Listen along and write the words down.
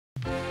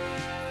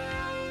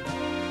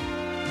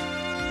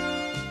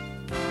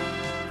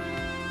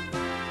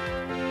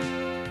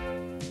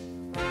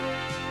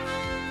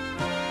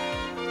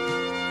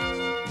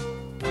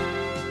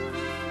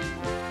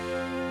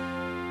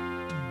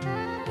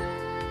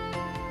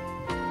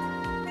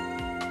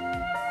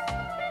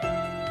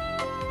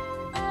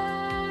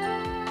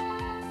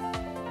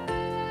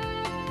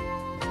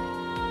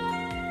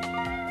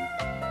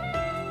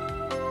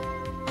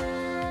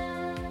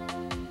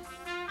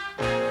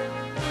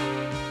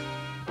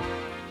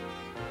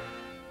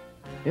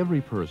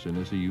Every person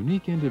is a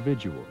unique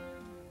individual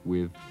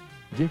with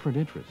different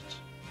interests,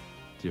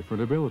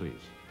 different abilities,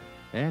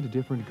 and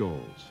different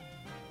goals.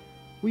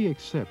 We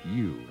accept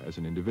you as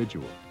an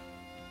individual.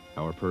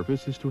 Our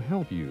purpose is to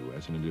help you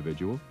as an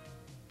individual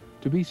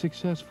to be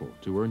successful,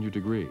 to earn your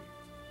degree,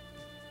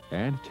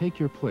 and take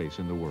your place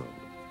in the world.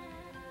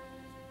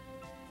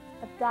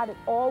 I've got it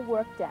all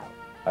worked out.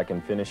 I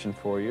can finish in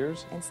 4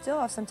 years. And still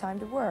have some time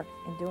to work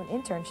and do an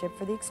internship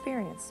for the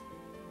experience.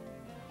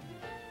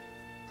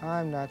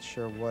 I'm not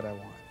sure what I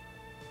want.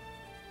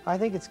 I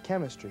think it's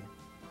chemistry,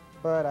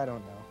 but I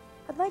don't know.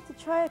 I'd like to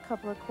try a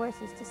couple of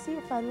courses to see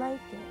if I like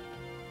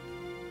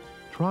it.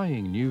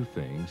 Trying new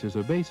things is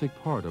a basic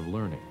part of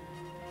learning.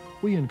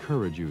 We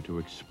encourage you to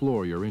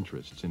explore your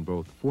interests in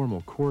both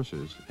formal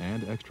courses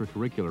and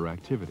extracurricular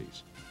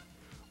activities.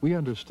 We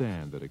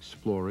understand that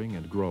exploring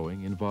and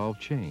growing involve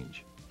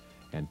change,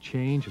 and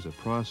change is a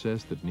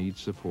process that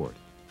needs support.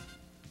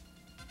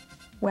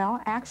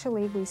 Well,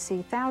 actually, we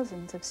see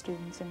thousands of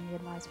students in the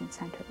Advisement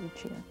Center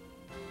each year.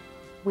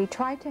 We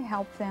try to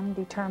help them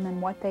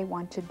determine what they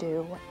want to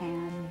do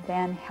and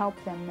then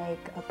help them make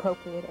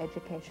appropriate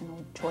educational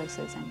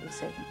choices and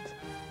decisions.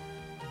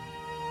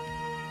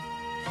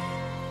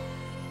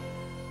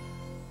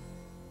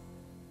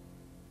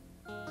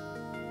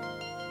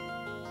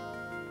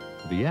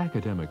 The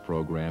academic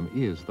program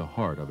is the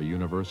heart of a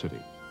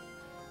university.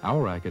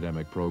 Our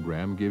academic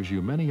program gives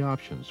you many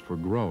options for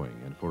growing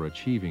and for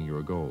achieving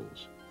your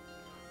goals.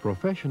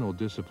 Professional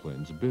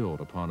disciplines build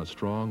upon a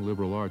strong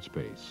liberal arts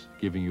base,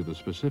 giving you the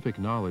specific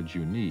knowledge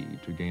you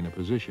need to gain a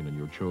position in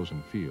your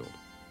chosen field.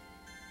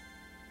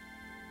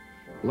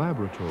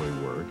 Laboratory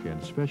work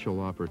and special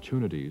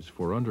opportunities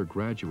for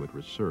undergraduate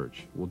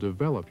research will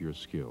develop your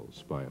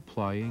skills by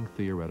applying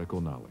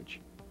theoretical knowledge.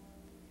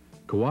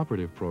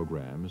 Cooperative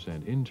programs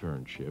and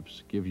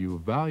internships give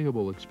you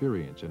valuable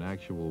experience in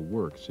actual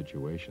work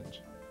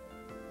situations.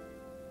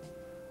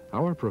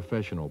 Our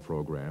professional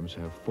programs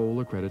have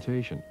full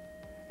accreditation,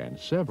 and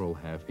several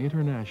have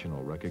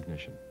international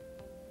recognition.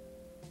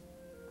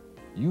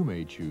 You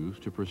may choose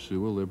to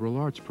pursue a liberal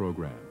arts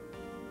program.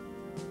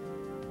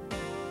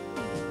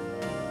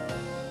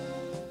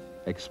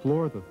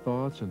 Explore the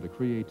thoughts and the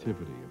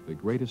creativity of the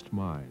greatest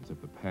minds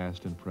of the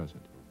past and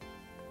present.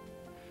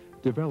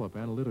 Develop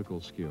analytical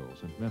skills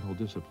and mental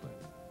discipline.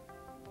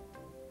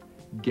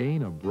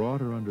 Gain a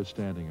broader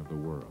understanding of the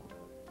world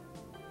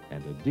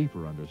and a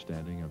deeper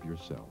understanding of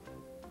yourself.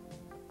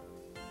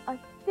 I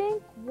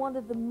think one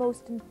of the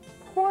most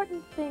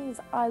important things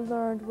I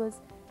learned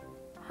was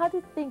how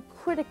to think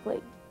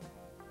critically.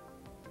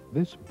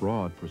 This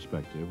broad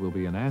perspective will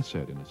be an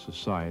asset in a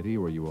society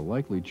where you will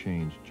likely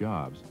change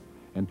jobs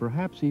and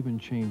perhaps even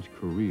change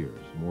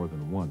careers more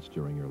than once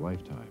during your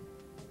lifetime.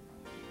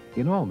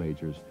 In all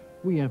majors,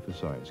 we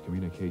emphasize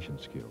communication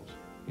skills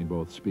in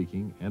both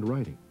speaking and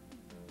writing,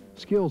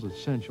 skills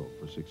essential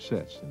for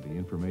success in the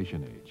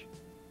information age.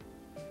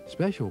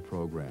 Special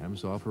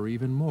programs offer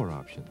even more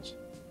options.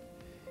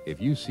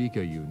 If you seek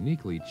a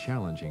uniquely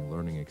challenging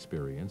learning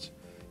experience,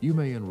 you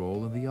may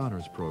enroll in the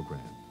honors program.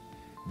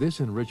 This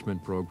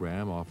enrichment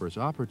program offers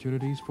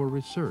opportunities for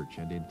research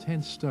and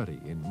intense study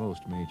in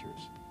most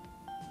majors.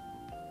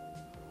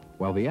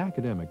 While the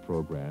academic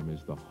program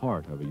is the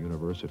heart of a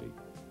university,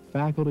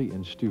 faculty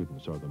and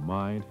students are the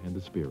mind and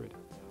the spirit,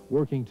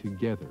 working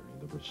together in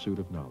the pursuit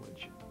of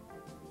knowledge.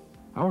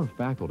 Our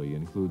faculty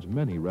includes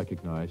many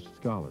recognized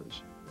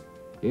scholars,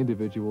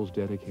 individuals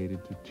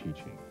dedicated to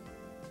teaching.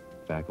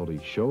 Faculty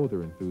show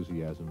their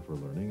enthusiasm for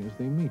learning as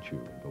they meet you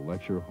in the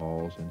lecture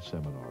halls and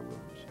seminar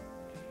rooms.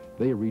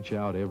 They reach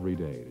out every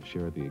day to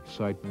share the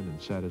excitement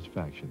and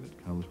satisfaction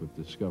that comes with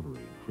discovery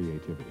and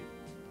creativity.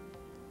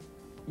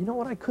 You know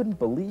what I couldn't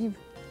believe?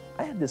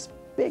 I had this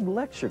big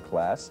lecture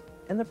class,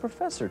 and the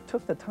professor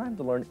took the time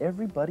to learn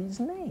everybody's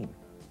name.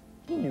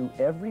 He knew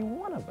every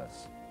one of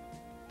us.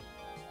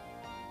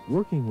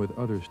 Working with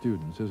other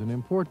students is an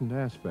important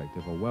aspect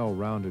of a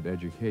well-rounded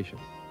education.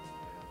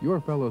 Your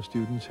fellow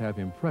students have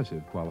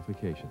impressive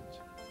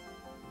qualifications,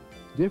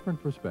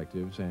 different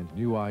perspectives, and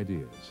new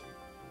ideas.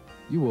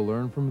 You will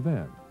learn from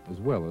them as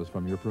well as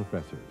from your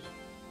professors.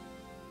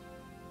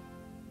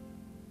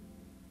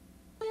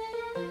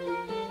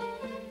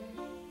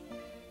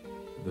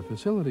 The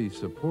facilities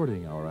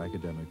supporting our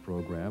academic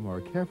program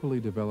are carefully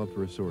developed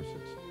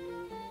resources.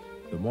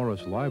 The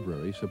Morris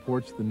Library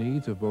supports the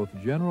needs of both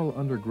general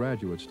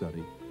undergraduate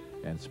study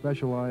and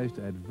specialized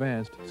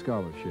advanced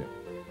scholarship.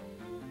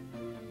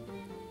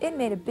 It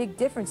made a big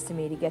difference to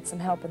me to get some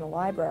help in the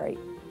library.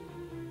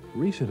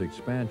 Recent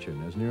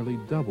expansion has nearly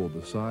doubled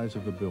the size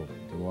of the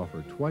building to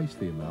offer twice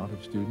the amount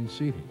of student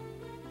seating,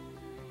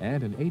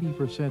 and an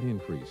 80%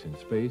 increase in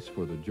space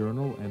for the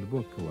journal and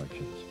book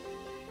collections.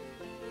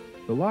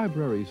 The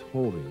library's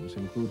holdings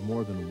include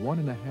more than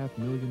 1.5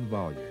 million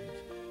volumes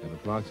and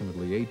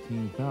approximately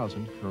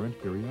 18,000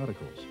 current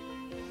periodicals.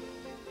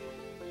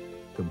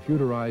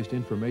 Computerized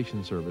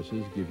information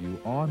services give you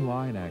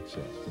online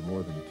access to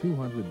more than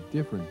 200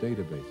 different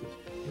databases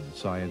in the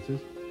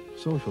sciences,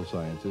 social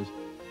sciences,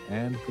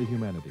 and the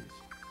humanities.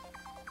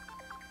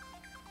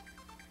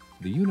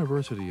 The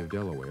University of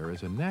Delaware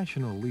is a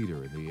national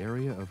leader in the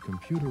area of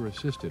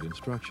computer-assisted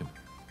instruction,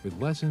 with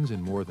lessons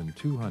in more than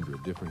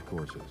 200 different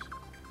courses.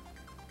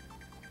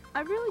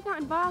 I really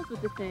got involved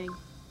with the thing.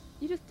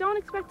 You just don't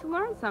expect to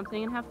learn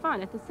something and have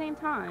fun at the same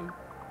time.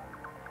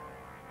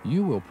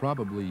 You will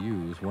probably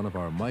use one of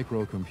our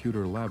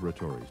microcomputer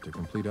laboratories to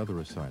complete other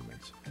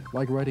assignments,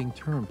 like writing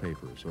term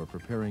papers or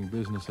preparing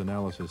business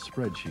analysis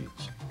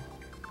spreadsheets.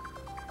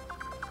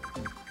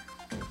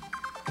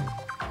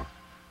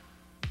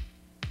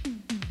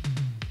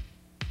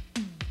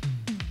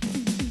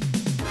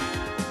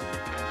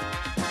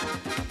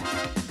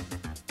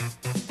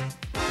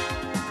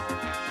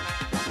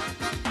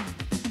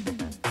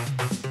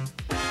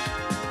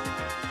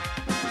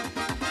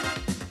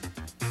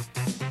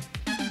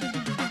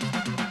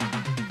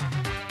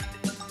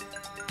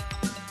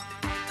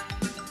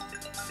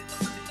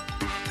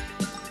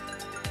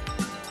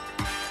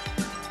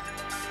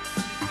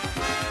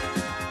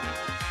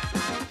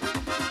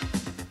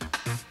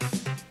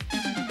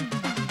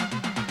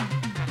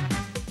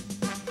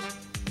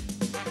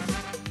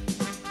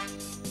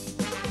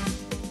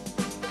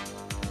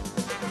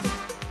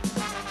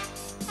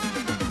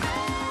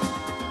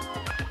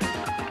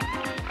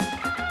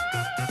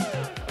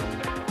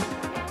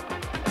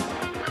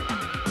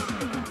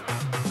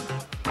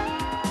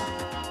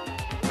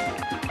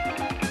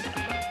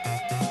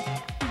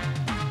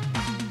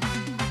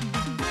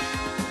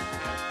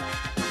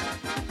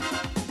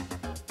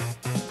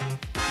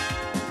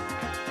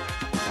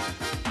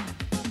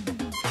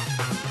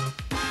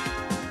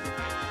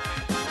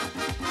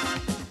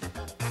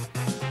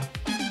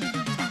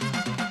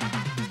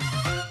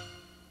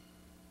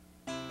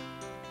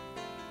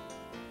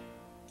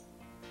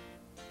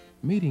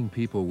 Meeting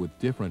people with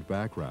different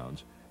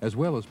backgrounds, as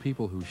well as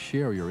people who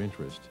share your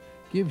interests,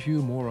 gives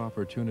you more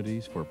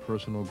opportunities for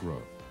personal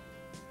growth.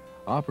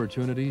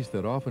 Opportunities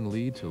that often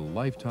lead to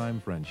lifetime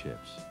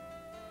friendships.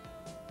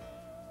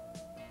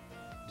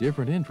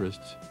 Different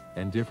interests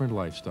and different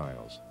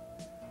lifestyles.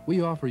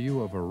 We offer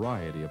you a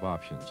variety of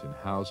options in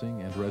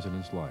housing and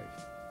residence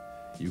life.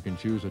 You can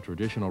choose a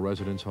traditional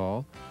residence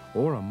hall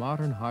or a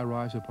modern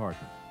high-rise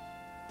apartment.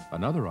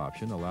 Another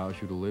option allows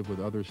you to live with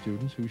other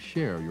students who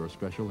share your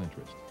special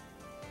interest.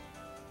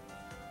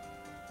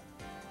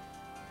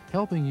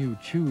 Helping you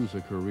choose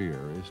a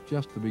career is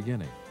just the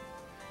beginning.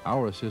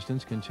 Our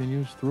assistance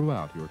continues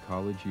throughout your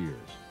college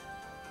years.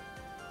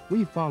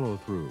 We follow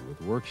through with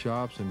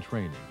workshops and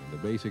training in the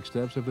basic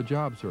steps of the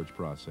job search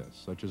process,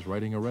 such as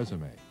writing a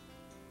resume.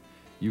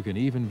 You can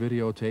even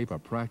videotape a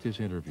practice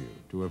interview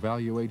to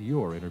evaluate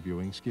your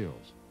interviewing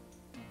skills.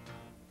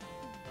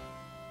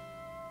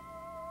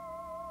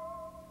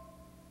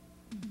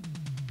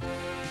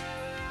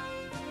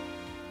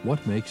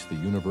 What makes the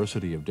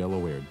University of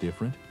Delaware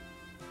different?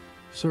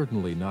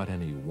 Certainly not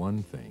any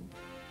one thing.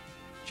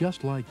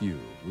 Just like you,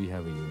 we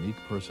have a unique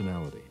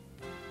personality.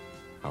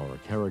 Our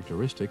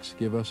characteristics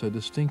give us a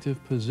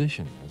distinctive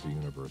position as a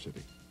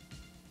university.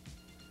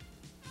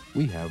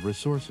 We have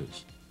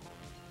resources.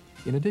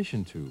 In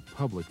addition to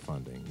public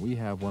funding, we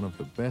have one of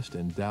the best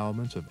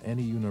endowments of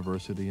any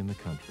university in the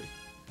country.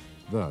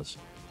 Thus,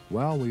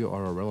 while we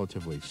are a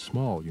relatively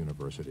small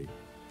university,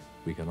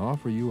 we can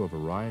offer you a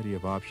variety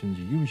of options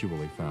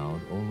usually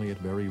found only at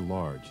very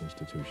large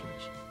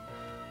institutions.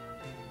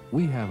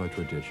 We have a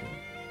tradition.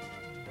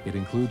 It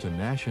includes a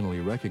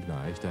nationally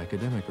recognized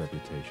academic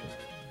reputation,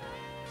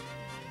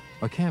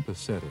 a campus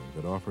setting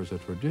that offers a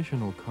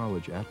traditional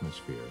college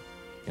atmosphere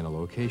in a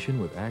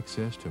location with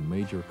access to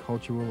major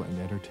cultural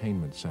and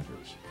entertainment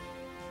centers.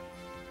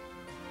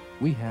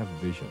 We have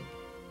vision.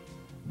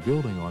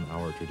 Building on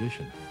our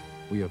tradition,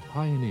 we have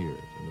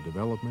pioneered in the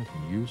development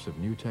and use of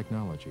new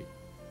technology,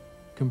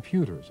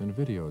 computers and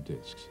video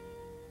discs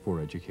for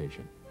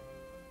education.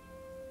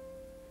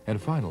 And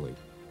finally,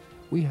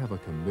 we have a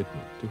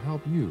commitment to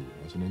help you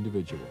as an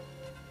individual,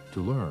 to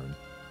learn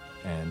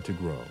and to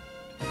grow.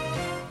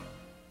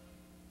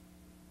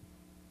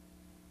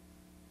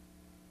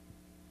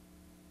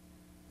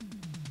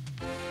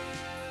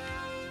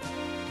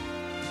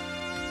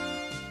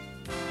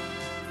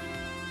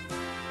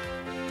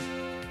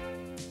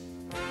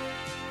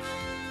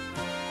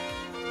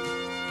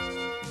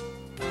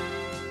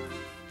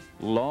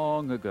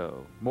 Long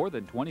ago, more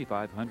than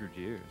 2,500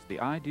 years, the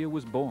idea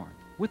was born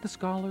with the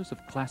scholars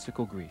of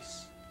classical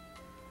Greece.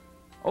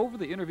 Over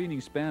the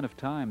intervening span of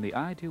time, the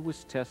idea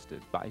was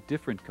tested by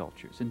different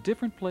cultures in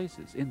different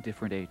places in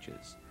different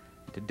ages.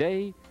 And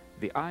today,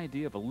 the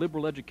idea of a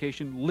liberal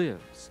education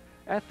lives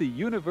at the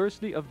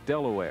University of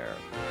Delaware.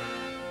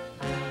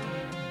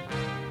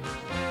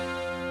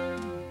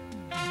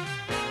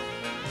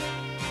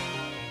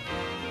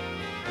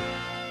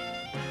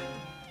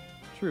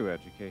 True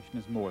education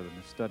is more than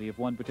the study of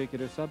one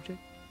particular subject.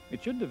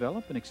 It should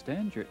develop and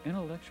extend your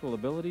intellectual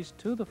abilities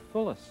to the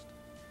fullest.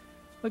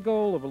 The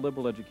goal of a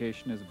liberal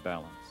education is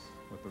balance,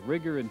 with the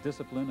rigor and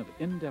discipline of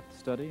in-depth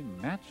study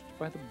matched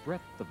by the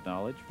breadth of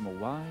knowledge from a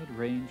wide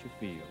range of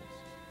fields.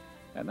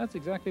 And that's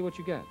exactly what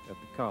you get at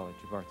the College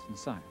of Arts and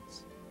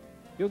Science.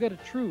 You'll get a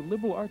true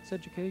liberal arts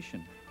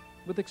education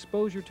with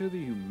exposure to the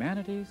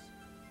humanities,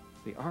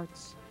 the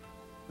arts,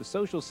 the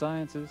social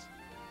sciences,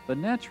 the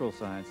natural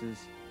sciences,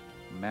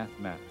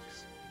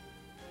 mathematics.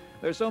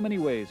 There are so many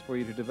ways for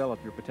you to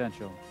develop your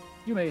potential.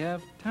 You may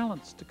have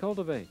talents to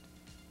cultivate.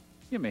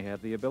 You may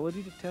have the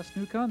ability to test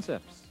new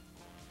concepts,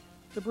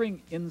 to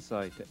bring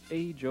insight to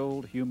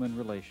age-old human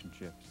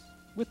relationships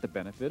with the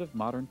benefit of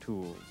modern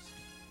tools,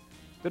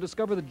 to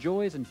discover the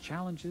joys and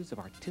challenges of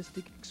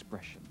artistic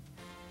expression,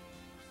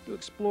 to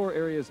explore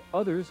areas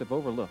others have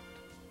overlooked,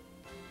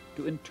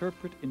 to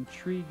interpret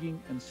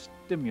intriguing and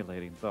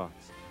stimulating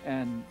thoughts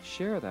and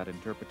share that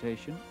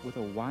interpretation with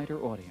a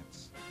wider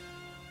audience,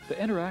 to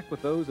interact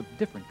with those of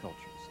different cultures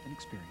and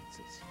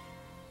experiences,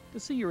 to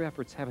see your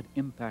efforts have an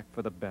impact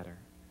for the better,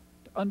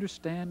 to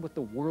understand what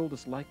the world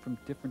is like from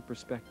different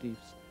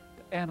perspectives,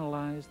 to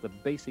analyze the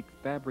basic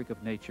fabric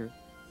of nature,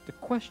 to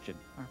question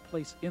our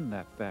place in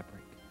that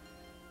fabric,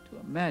 to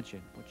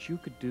imagine what you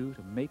could do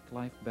to make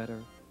life better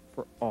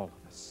for all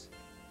of us.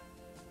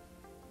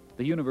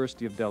 The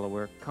University of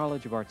Delaware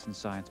College of Arts and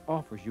Science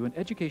offers you an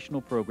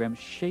educational program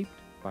shaped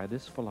by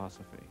this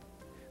philosophy,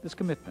 this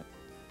commitment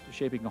to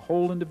shaping a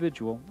whole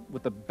individual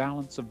with a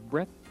balance of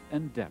breadth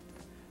and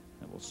depth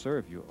that will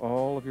serve you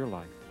all of your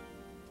life.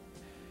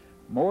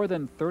 More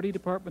than 30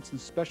 departments and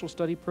special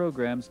study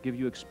programs give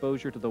you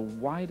exposure to the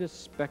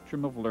widest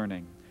spectrum of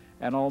learning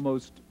and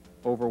almost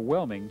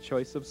overwhelming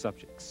choice of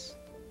subjects.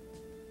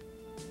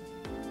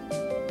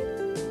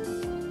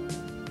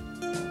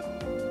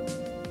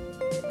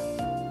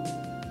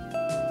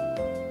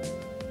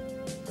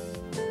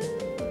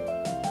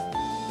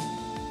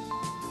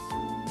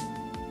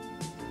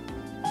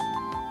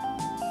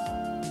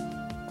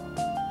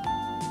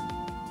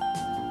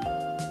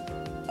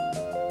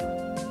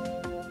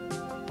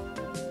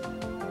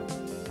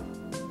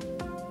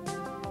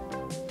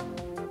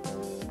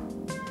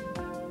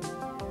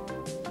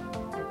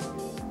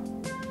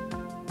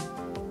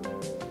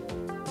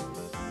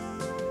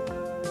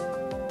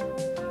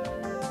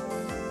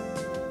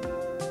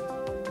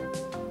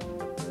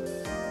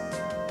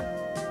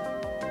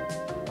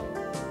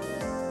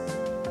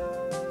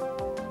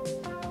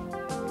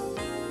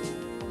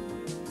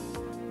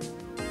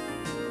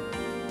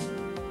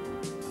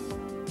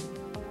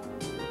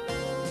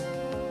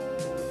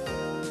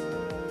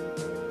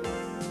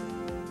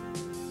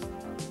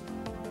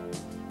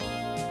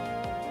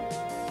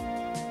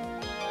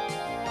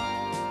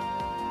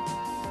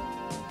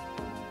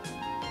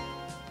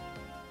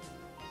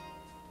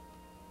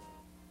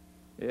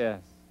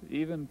 Yes,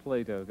 even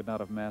Plato could not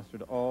have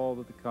mastered all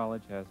that the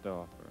college has to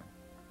offer.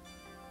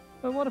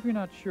 But what if you're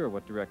not sure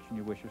what direction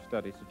you wish your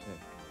studies to take?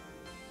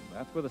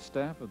 That's where the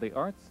staff of the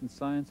Arts and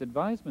Science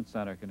Advisement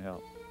Center can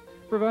help,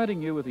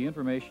 providing you with the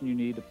information you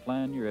need to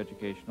plan your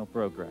educational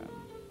program.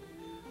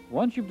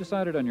 Once you've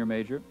decided on your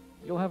major,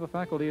 you'll have a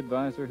faculty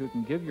advisor who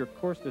can give your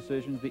course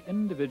decisions the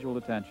individual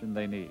attention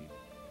they need.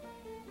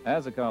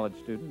 As a college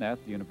student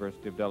at the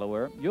University of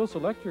Delaware, you'll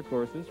select your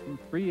courses from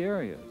 3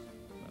 areas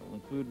that will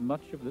include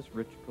much of this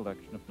rich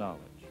collection of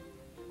knowledge.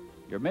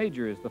 Your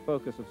major is the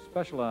focus of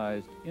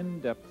specialized,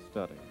 in-depth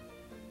study.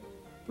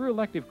 Through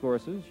elective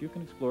courses, you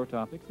can explore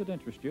topics that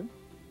interest you,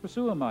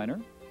 pursue a minor,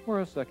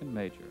 or a second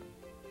major.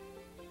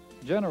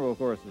 General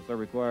courses are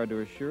required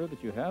to assure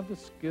that you have the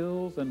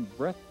skills and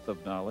breadth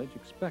of knowledge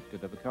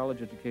expected of a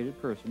college-educated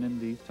person in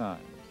these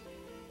times.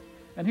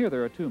 And here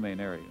there are 2 main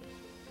areas.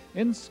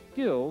 In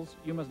skills,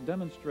 you must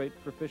demonstrate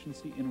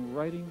proficiency in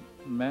writing,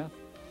 math,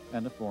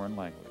 and a foreign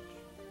language.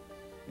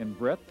 In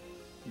breadth,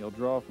 you'll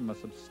draw from a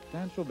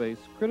substantial base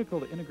critical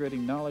to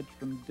integrating knowledge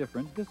from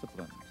different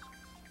disciplines.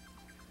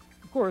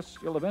 Of course,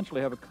 you'll eventually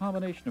have a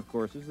combination of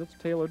courses that's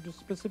tailored to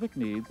specific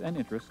needs and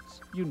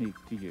interests unique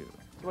to you.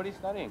 So what are you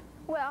studying?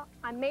 Well,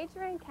 I'm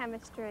majoring in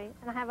chemistry,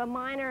 and I have a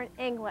minor in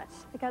English,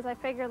 because I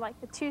figure, like,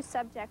 the 2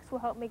 subjects will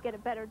help me get a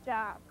better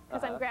job,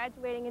 because I'm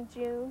graduating in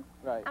June.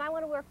 Right. And I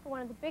want to work for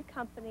one of the big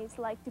companies,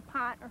 like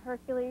DuPont or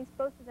Hercules.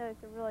 Both of those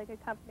are really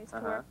good companies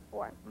to work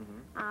for.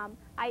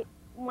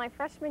 My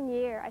freshman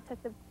year, I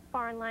took the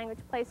foreign language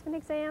placement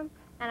exam,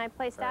 and I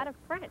placed out of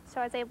French, so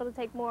I was able to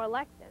take more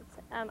electives.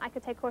 I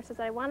could take courses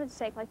that I wanted to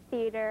take, like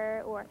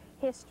theater or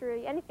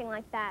history, anything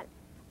like that.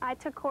 I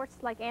took courses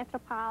like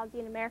anthropology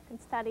and American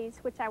studies,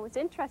 which I was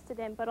interested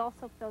in, but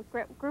also filled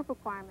group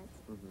requirements.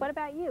 What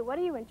about you? What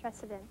are you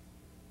interested in?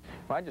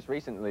 Well, I just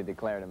recently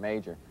declared a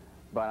major,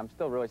 but I'm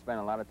still really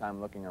spending a lot of time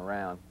looking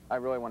around. I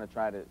really want to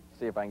try to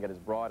see if I can get as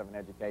broad of an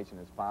education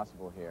as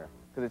possible here,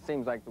 because it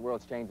seems like the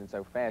world's changing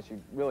so fast, you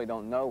really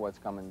don't know what's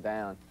coming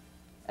down.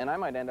 And I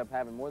might end up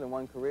having more than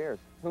one career.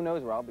 Who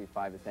knows where I'll be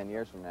 5 to 10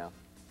 years from now.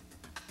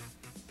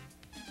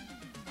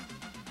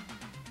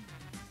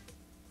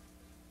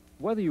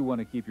 Whether you want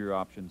to keep your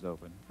options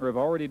open or have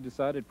already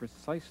decided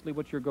precisely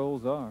what your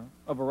goals are,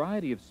 a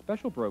variety of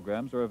special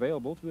programs are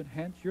available to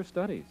enhance your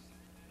studies.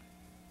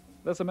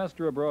 The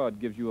semester abroad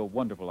gives you a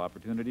wonderful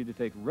opportunity to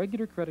take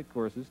regular credit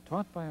courses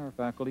taught by our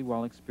faculty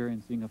while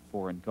experiencing a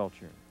foreign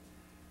culture.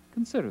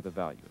 Consider the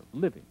value of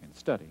living and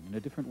studying in a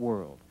different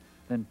world,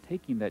 then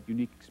taking that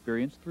unique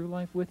experience through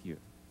life with you.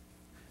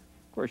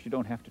 Of course, you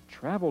don't have to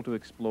travel to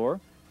explore.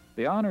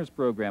 The honors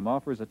program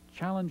offers a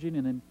challenging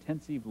and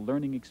intensive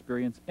learning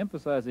experience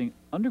emphasizing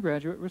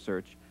undergraduate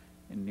research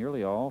in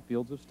nearly all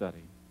fields of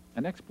study.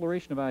 An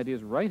exploration of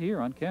ideas right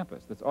here on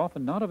campus that's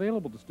often not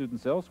available to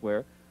students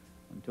elsewhere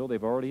until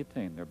they've already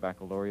attained their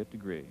baccalaureate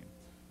degree.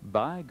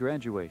 By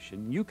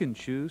graduation, you can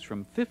choose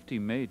from 50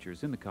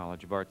 majors in the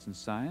College of Arts and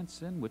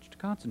Science in which to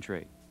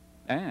concentrate.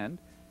 And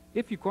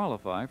if you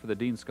qualify for the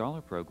Dean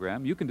Scholar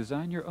program, you can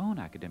design your own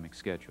academic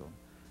schedule,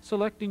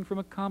 selecting from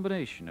a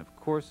combination of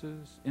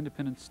courses,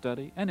 independent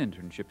study, and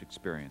internship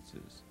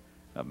experiences.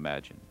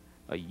 Imagine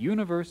a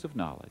universe of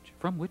knowledge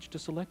from which to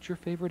select your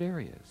favorite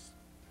areas.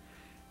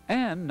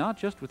 And not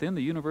just within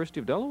the University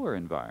of Delaware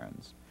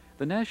environs.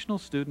 The National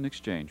Student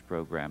Exchange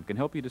Program can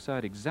help you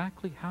decide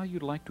exactly how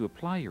you'd like to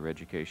apply your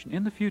education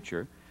in the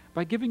future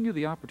by giving you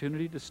the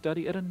opportunity to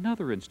study at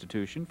another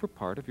institution for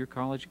part of your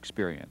college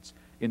experience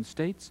in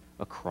states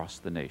across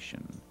the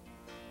nation.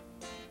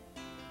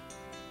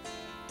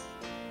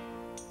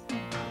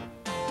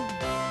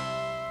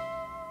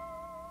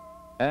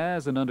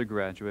 As an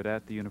undergraduate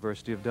at the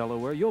University of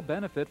Delaware, you'll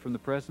benefit from the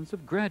presence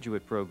of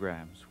graduate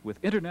programs with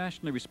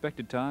internationally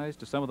respected ties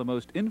to some of the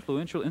most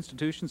influential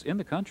institutions in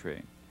the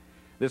country.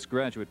 This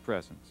graduate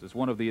presence is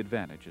one of the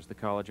advantages the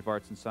College of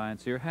Arts and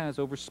Science here has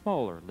over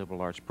smaller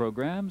liberal arts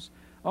programs,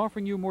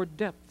 offering you more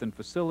depth in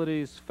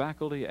facilities,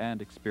 faculty,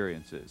 and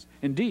experiences.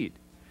 Indeed,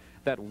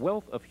 that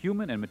wealth of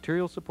human and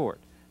material support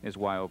is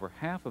why over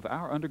half of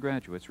our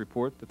undergraduates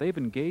report that they've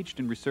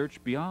engaged in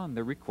research beyond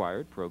their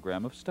required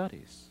program of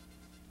studies.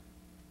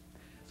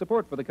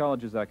 Support for the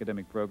college's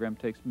academic program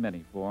takes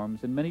many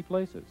forms in many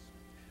places.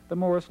 The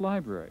Morris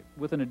Library,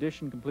 with an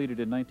edition completed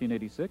in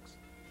 1986,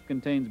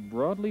 contains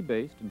broadly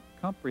based and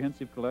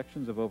comprehensive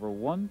collections of over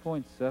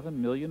 1.7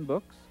 million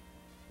books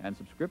and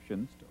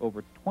subscriptions to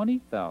over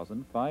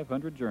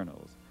 20,500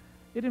 journals.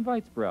 It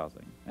invites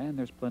browsing, and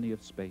there's plenty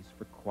of space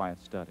for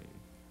quiet study.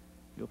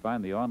 You'll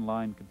find the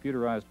online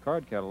computerized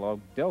card catalog,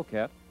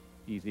 Delcat,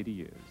 easy to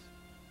use.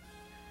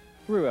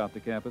 Throughout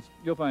the campus,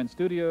 you'll find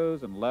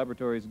studios and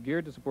laboratories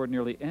geared to support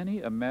nearly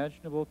any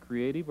imaginable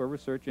creative or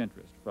research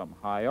interest, from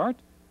high art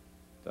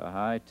to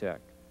high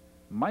tech.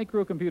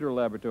 Microcomputer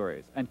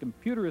laboratories and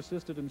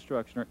computer-assisted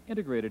instruction are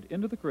integrated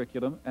into the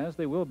curriculum as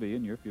they will be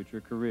in your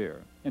future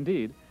career.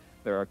 Indeed,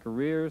 there are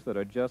careers that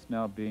are just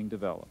now being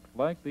developed,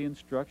 like the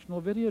instructional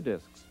video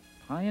discs,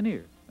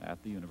 pioneered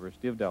at the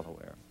University of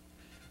Delaware,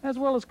 as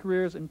well as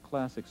careers in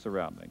classic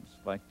surroundings,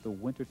 like the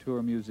Winter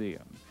Tour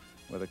Museum,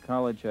 where the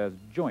college has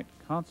joint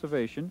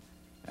conservation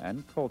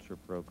and culture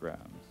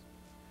programs,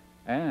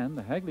 and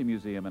the Hagley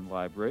Museum and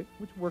Library,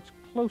 which works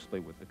closely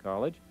with the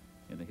college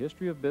in the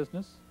history of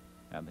business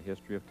and the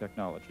history of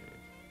technology.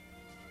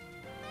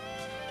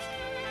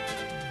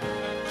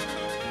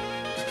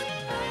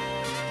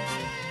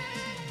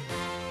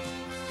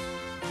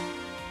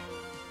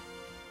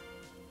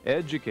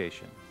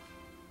 Education,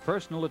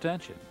 personal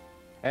attention,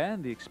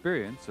 and the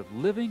experience of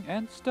living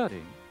and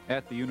studying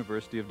at the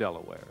University of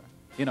Delaware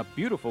in a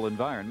beautiful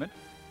environment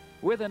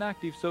with an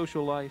active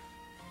social life,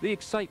 the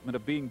excitement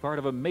of being part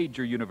of a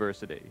major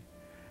university,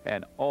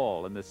 and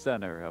all in the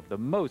center of the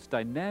most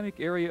dynamic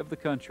area of the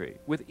country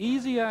with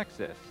easy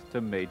access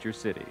to major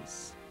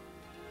cities.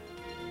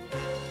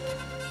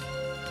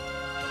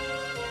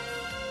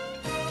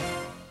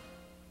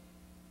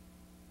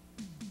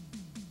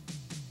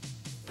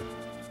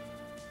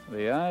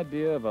 The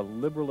idea of a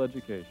liberal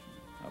education,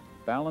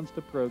 a balanced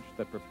approach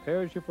that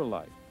prepares you for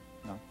life,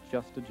 not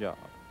just a job.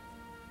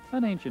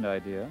 An ancient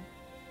idea,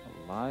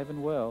 alive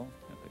and well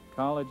at the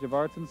College of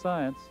Arts and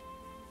Science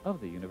of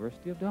the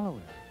University of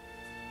Delaware.